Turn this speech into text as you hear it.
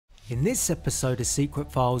In this episode of Secret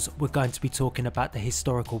Files, we're going to be talking about the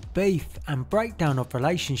historical beef and breakdown of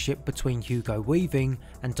relationship between Hugo Weaving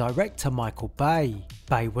and director Michael Bay.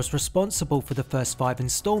 Bay was responsible for the first 5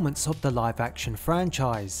 installments of the live-action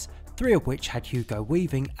franchise, 3 of which had Hugo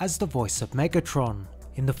Weaving as the voice of Megatron.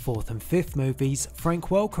 In the 4th and 5th movies, Frank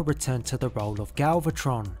Welker returned to the role of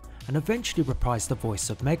Galvatron, and eventually reprised the voice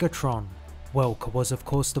of Megatron. Welker was of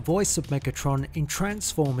course the voice of Megatron in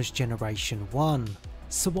Transformers Generation 1.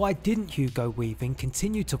 So why didn't Hugo Weaving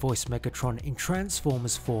continue to voice Megatron in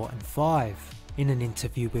Transformers 4 and 5? In an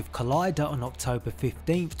interview with Collider on October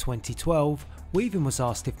 15, 2012, Weaving was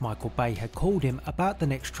asked if Michael Bay had called him about the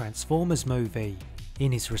next Transformers movie.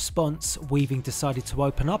 In his response, Weaving decided to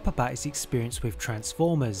open up about his experience with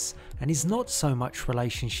Transformers and his not so much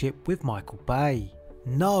relationship with Michael Bay.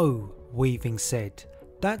 "No," Weaving said,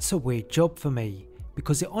 "that's a weird job for me,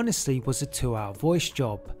 because it honestly was a 2-hour voice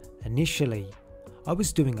job, initially. I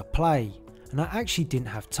was doing a play, and I actually didn't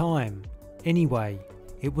have time. Anyway,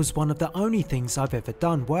 it was one of the only things I've ever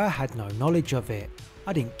done where I had no knowledge of it.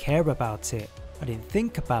 I didn't care about it. I didn't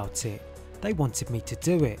think about it. They wanted me to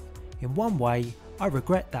do it. In one way, I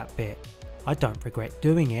regret that bit. I don't regret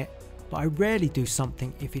doing it, but I rarely do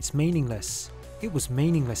something if it's meaningless. It was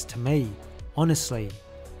meaningless to me. Honestly,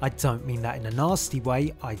 I don't mean that in a nasty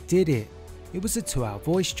way, I did it. It was a 2-hour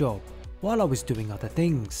voice job, while I was doing other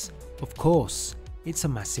things. Of course, it's a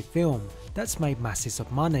massive film that's made masses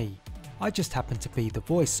of money. I just happen to be the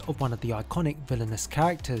voice of one of the iconic villainous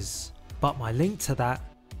characters. But my link to that,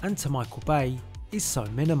 and to Michael Bay, is so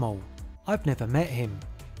minimal. I've never met him.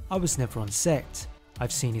 I was never on set.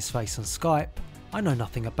 I've seen his face on Skype. I know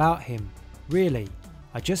nothing about him. Really,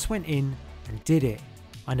 I just went in and did it.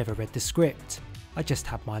 I never read the script. I just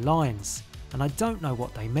had my lines, and I don't know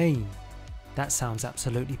what they mean." That sounds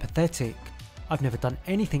absolutely pathetic. I've never done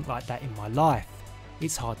anything like that in my life.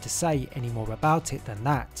 It's hard to say any more about it than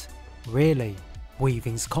that. Really.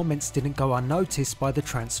 Weaving's comments didn't go unnoticed by the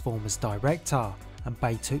Transformers director, and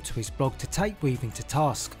Bay took to his blog to take Weaving to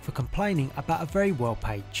task for complaining about a very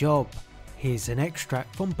well-paid job. Here's an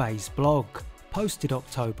extract from Bay's blog, posted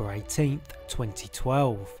October 18th,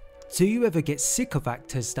 2012. "Do you ever get sick of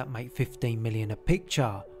actors that make 15 million a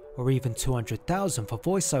picture, or even 200,000 for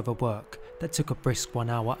voiceover work that took a brisk 1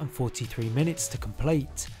 hour and 43 minutes to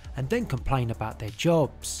complete, and then complain about their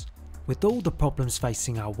jobs? With all the problems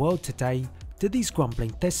facing our world today, do these grumbling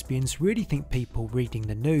thespians really think people reading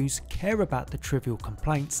the news care about the trivial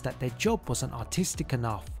complaints that their job wasn't artistic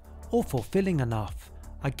enough or fulfilling enough?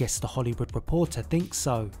 I guess the Hollywood Reporter thinks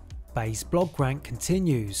so." Bay's blog rant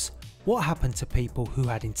continues. "What happened to people who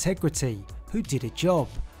had integrity, who did a job,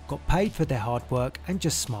 got paid for their hard work and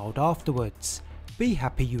just smiled afterwards? Be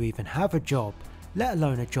happy you even have a job, let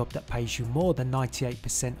alone a job that pays you more than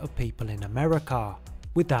 98% of people in America."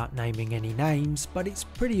 Without naming any names, but it's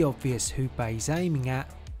pretty obvious who Bay's aiming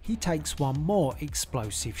at, he takes one more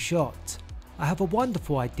explosive shot. "I have a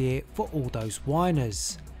wonderful idea for all those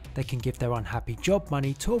whiners. They can give their unhappy job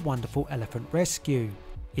money to a wonderful elephant rescue.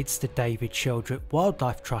 It's the David Sheldrick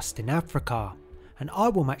Wildlife Trust in Africa, and I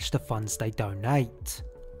will match the funds they donate."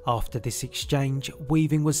 After this exchange,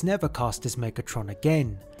 Weaving was never cast as Megatron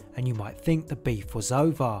again, and you might think the beef was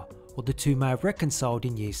over, or the two may have reconciled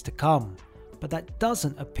in years to come, but that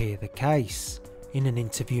doesn't appear the case. In an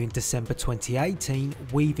interview in December 2018,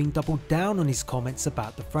 Weaving doubled down on his comments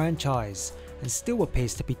about the franchise, and still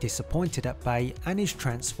appears to be disappointed at Bay and his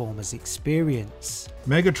Transformers experience.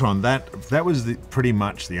 Megatron, that was pretty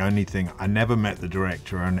much the only thing. I never met the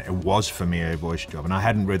director, and it was for me a voice job, and I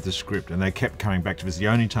hadn't read the script, and they kept coming back to this. The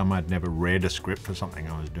only time I'd never read a script for something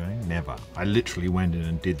I was doing, never. I literally went in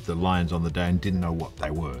and did the lines on the day and didn't know what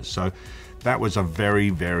they were. So that was a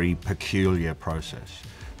very, very peculiar process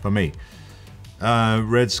for me.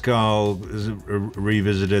 Red Skull is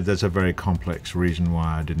revisited. That's a very complex reason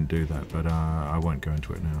why I didn't do that, but I won't go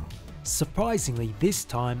into it now. Surprisingly, this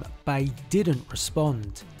time Bay didn't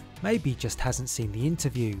respond. Maybe he just hasn't seen the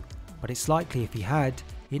interview, but it's likely if he had,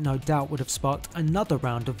 it no doubt would have sparked another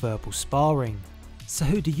round of verbal sparring. So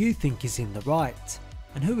who do you think is in the right?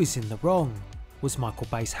 And who is in the wrong? Was Michael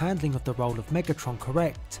Bay's handling of the role of Megatron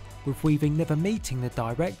correct, with Weaving never meeting the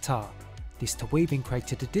director? This to Weaving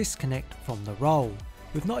created a disconnect from the role,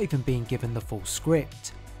 with not even being given the full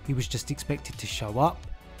script. He was just expected to show up,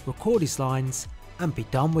 record his lines, and be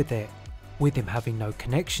done with it. With him having no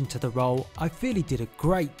connection to the role, I feel he did a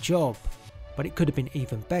great job, but it could have been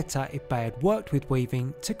even better if Bay had worked with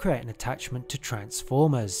Weaving to create an attachment to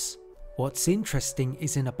Transformers. What's interesting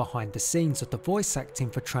is in a behind the scenes of the voice acting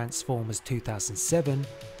for Transformers 2007,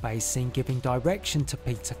 Bay is seen giving direction to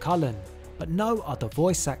Peter Cullen, but no other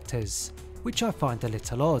voice actors. which I find a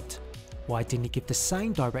little odd. Why didn't he give the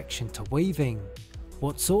same direction to Weaving?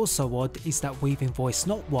 What's also odd is that Weaving voiced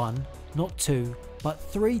not 1, not 2, but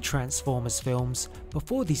 3 Transformers films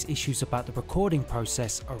before these issues about the recording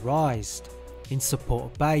process arised. In support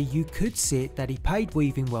of Bay, you could see it that he paid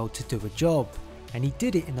Weaving well to do a job, and he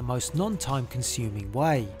did it in the most non-time consuming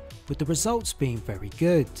way, with the results being very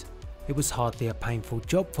good. It was hardly a painful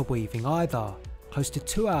job for Weaving either, close to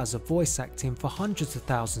 2 hours of voice acting for hundreds of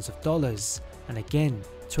thousands of dollars, and again,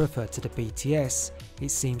 to refer to the BTS, it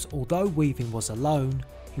seems although Weaving was alone,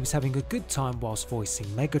 he was having a good time whilst voicing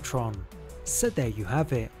Megatron. So there you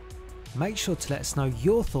have it. Make sure to let us know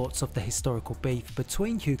your thoughts of the historical beef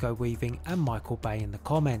between Hugo Weaving and Michael Bay in the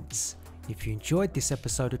comments. If you enjoyed this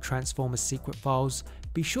episode of Transformers Secret Files,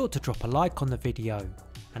 be sure to drop a like on the video,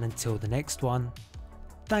 and until the next one,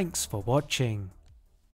 thanks for watching.